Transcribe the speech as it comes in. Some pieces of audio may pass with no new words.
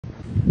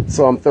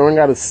So I'm throwing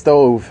out a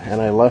stove,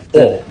 and I left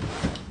it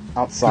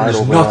outside.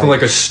 There's nothing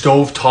like a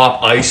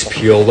stovetop ice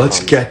peel.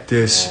 Let's get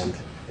this. And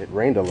it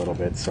rained a little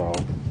bit, so...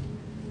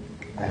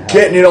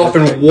 Getting it off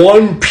in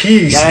one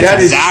piece. Yeah,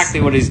 that's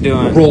exactly what he's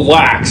doing.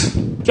 Relax.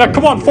 Jack,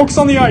 come on, focus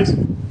on the ice.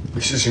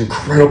 This is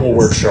incredible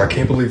work, sir. I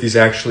can't believe he's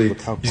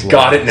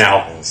got it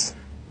now.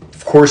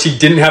 Of course, he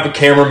didn't have a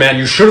cameraman.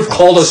 You should have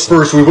called us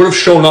first. We would have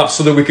shown up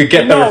so that we could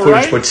get better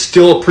footage, right? But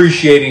still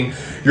appreciating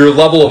your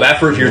level of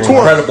effort here. It's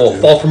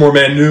incredible. Baltimore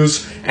Man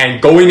News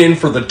and going in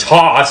for the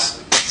toss.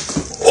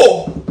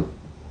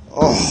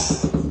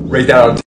 Rate that out of 10.